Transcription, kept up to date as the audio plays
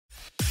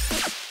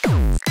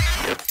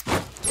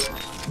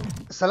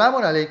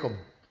Assalamu alaikum,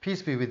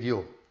 peace be with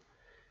you.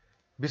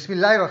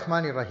 Bismillahir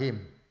Rahmanir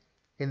Rahim.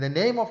 In the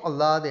name of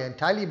Allah, the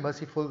entirely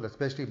merciful, the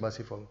especially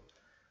merciful.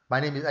 My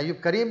name is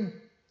Ayoob Karim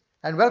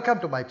and welcome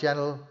to my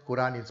channel,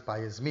 Quran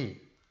Inspires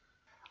Me.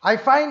 I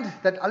find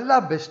that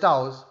Allah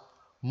bestows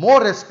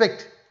more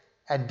respect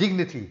and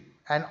dignity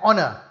and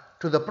honor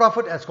to the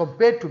Prophet as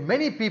compared to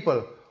many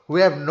people who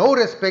have no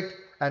respect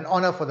and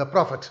honor for the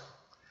Prophet.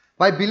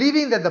 By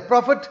believing that the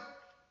Prophet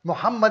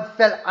Muhammad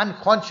fell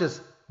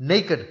unconscious,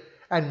 naked,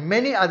 and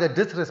many other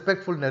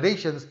disrespectful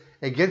narrations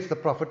against the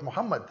Prophet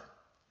Muhammad.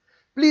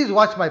 Please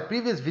watch my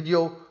previous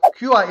video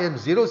QIM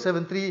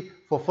 073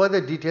 for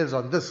further details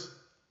on this.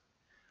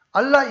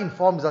 Allah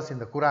informs us in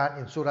the Quran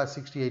in Surah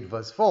 68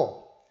 verse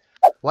 4.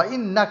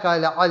 وَإِنَّكَ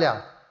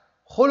لَعَلَى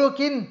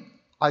خُلُقٍ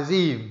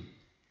عَظِيمٍ.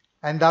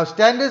 And thou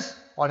standest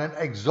on an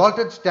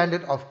exalted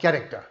standard of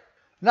character.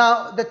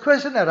 Now the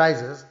question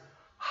arises,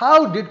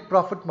 how did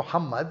Prophet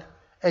Muhammad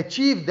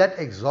achieve that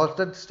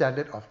exalted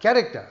standard of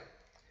character?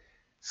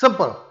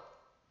 Simple,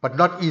 but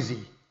not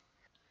easy.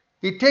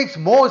 It takes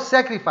more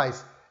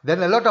sacrifice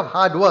than a lot of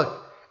hard work,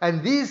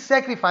 and these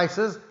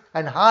sacrifices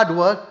and hard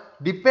work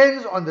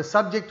depends on the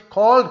subject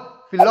called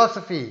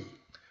philosophy,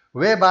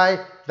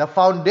 whereby the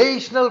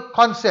foundational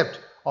concept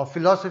of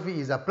philosophy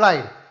is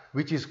applied,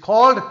 which is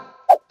called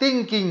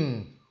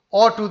thinking,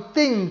 or to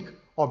think,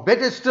 or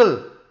better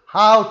still,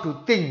 how to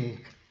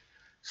think.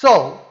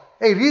 So,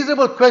 a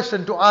reasonable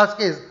question to ask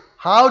is,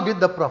 how did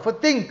the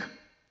Prophet think?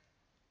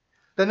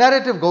 The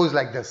narrative goes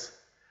like this.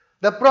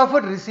 The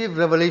Prophet received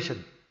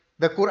revelation,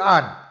 the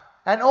Quran,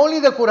 and only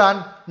the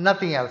Quran,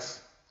 nothing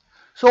else.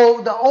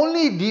 So the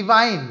only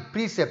divine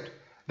precept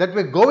that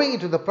were going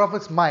into the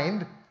Prophet's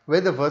mind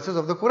were the verses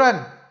of the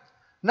Quran.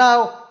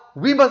 Now,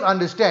 we must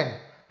understand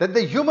that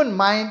the human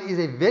mind is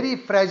a very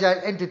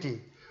fragile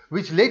entity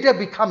which later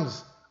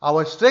becomes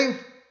our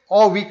strength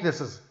or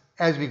weaknesses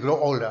as we grow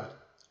older.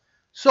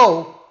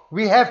 So,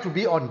 we have to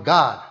be on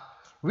guard.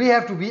 We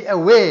have to be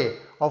aware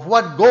of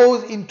what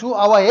goes into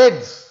our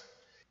heads.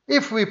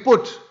 If we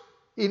put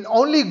in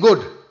only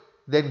good,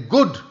 then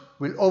good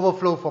will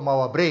overflow from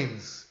our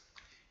brains.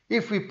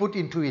 If we put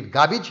into it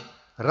garbage,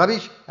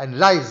 rubbish and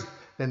lies,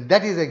 then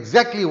that is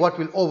exactly what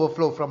will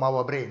overflow from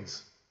our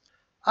brains.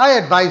 I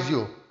advise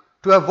you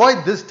to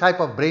avoid this type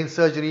of brain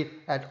surgery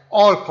at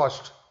all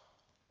cost.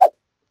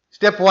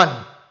 Step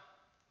 1.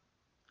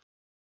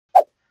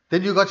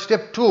 Then you got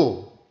step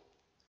 2.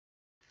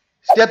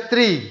 Step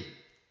 3.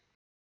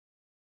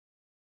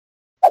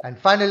 And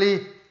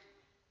finally,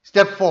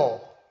 step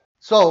 4.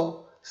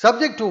 So,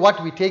 subject to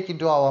what we take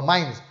into our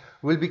minds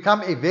will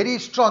become a very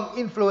strong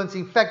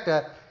influencing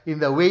factor in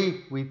the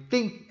way we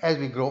think as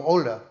we grow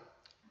older.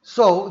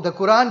 So, the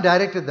Quran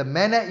directed the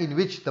manner in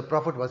which the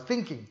Prophet was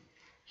thinking.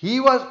 He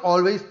was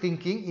always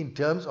thinking in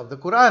terms of the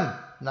Quran,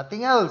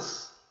 nothing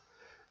else.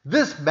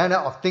 This manner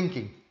of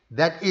thinking,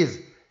 that is,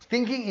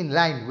 thinking in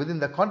line within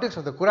the context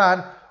of the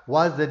Quran,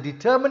 was the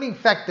determining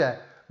factor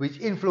which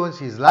influenced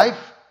his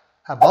life,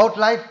 about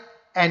life,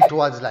 and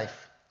towards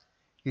life.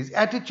 His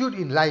attitude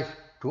in life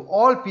to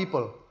all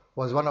people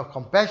was one of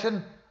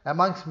compassion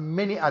amongst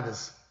many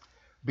others,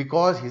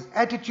 because his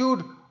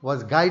attitude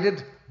was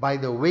guided by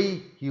the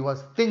way he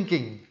was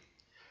thinking.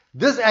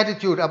 This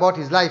attitude about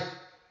his life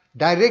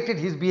directed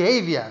his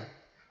behavior.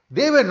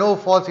 There were no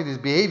faults in his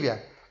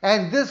behavior,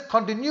 and this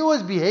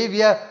continuous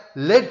behavior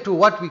led to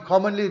what we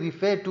commonly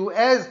refer to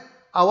as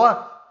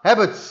our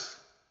habits.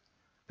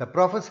 The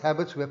Prophet's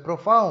habits were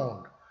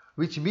profound,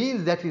 which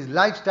means that his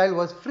lifestyle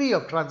was free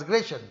of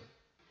transgression.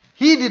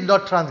 He did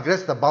not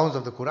transgress the bounds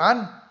of the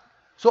Quran.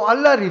 So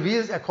Allah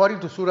reveals according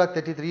to Surah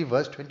 33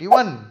 verse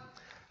 21,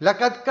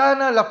 لَقَدْ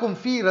كَانَ لَكُمْ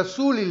فِي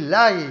رَسُولِ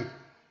اللَّهِ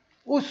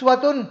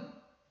أُسْوَةٌ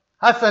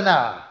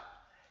حَسَنَةٌ.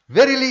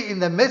 Verily in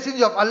the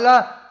message of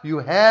Allah you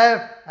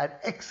have an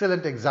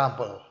excellent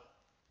example.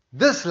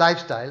 This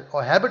lifestyle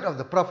or habit of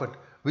the Prophet,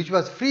 which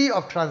was free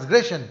of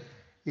transgression,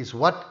 is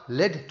what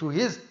led to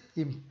his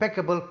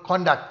impeccable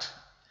conduct.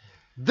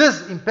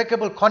 This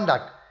impeccable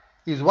conduct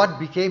is what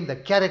became the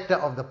character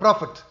of the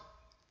Prophet.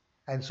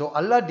 And so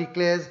Allah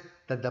declares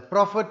that the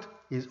Prophet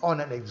is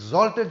on an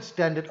exalted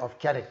standard of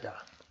character.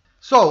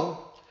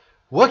 So,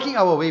 working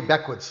our way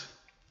backwards,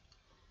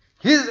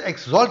 his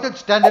exalted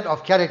standard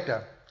of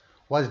character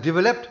was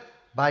developed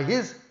by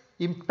his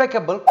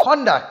impeccable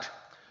conduct,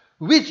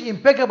 which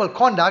impeccable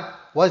conduct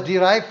was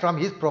derived from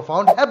his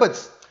profound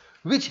habits,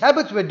 which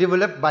habits were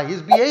developed by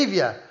his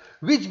behavior,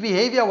 which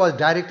behavior was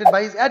directed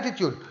by his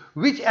attitude,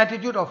 which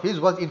attitude of his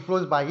was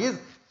influenced by his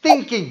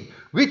thinking,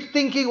 which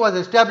thinking was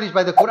established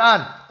by the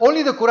Quran,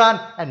 only the Quran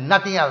and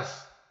nothing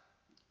else.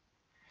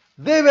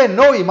 There were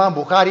no Imam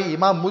Bukhari,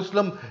 Imam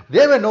Muslim,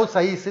 there were no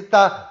Sahih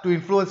Sitta to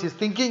influence his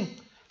thinking.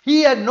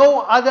 He had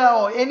no other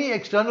or any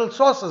external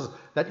sources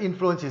that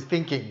influenced his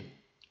thinking.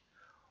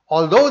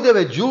 Although there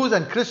were Jews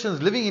and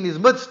Christians living in his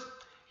midst,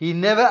 he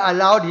never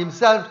allowed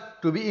himself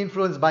to be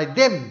influenced by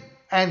them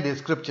and their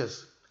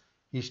scriptures.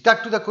 He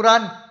stuck to the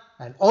Quran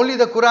and only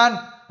the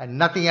Quran and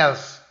nothing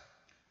else.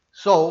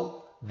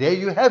 So, there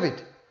you have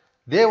it.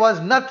 There was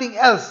nothing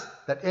else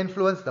that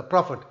influenced the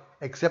Prophet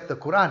except the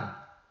Quran.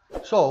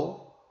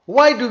 So,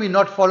 why do we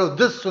not follow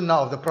this sunnah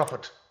of the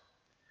Prophet?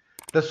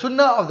 The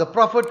sunnah of the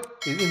Prophet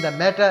is in the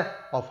matter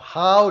of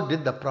how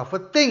did the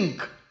Prophet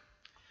think.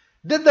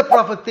 Did the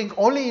Prophet think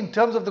only in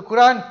terms of the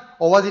Quran,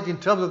 or was it in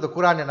terms of the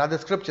Quran and other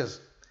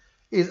scriptures?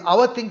 Is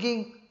our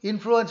thinking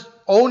influenced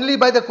only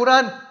by the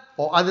Quran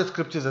or other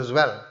scriptures as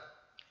well?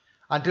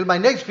 Until my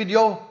next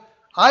video,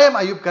 I am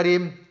Ayoob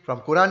Karim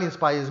from Quran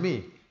Inspires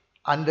Me.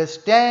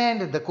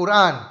 Understand the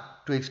Quran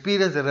to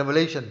experience the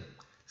revelation.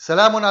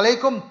 Salamun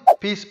alaikum,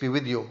 peace be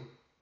with you.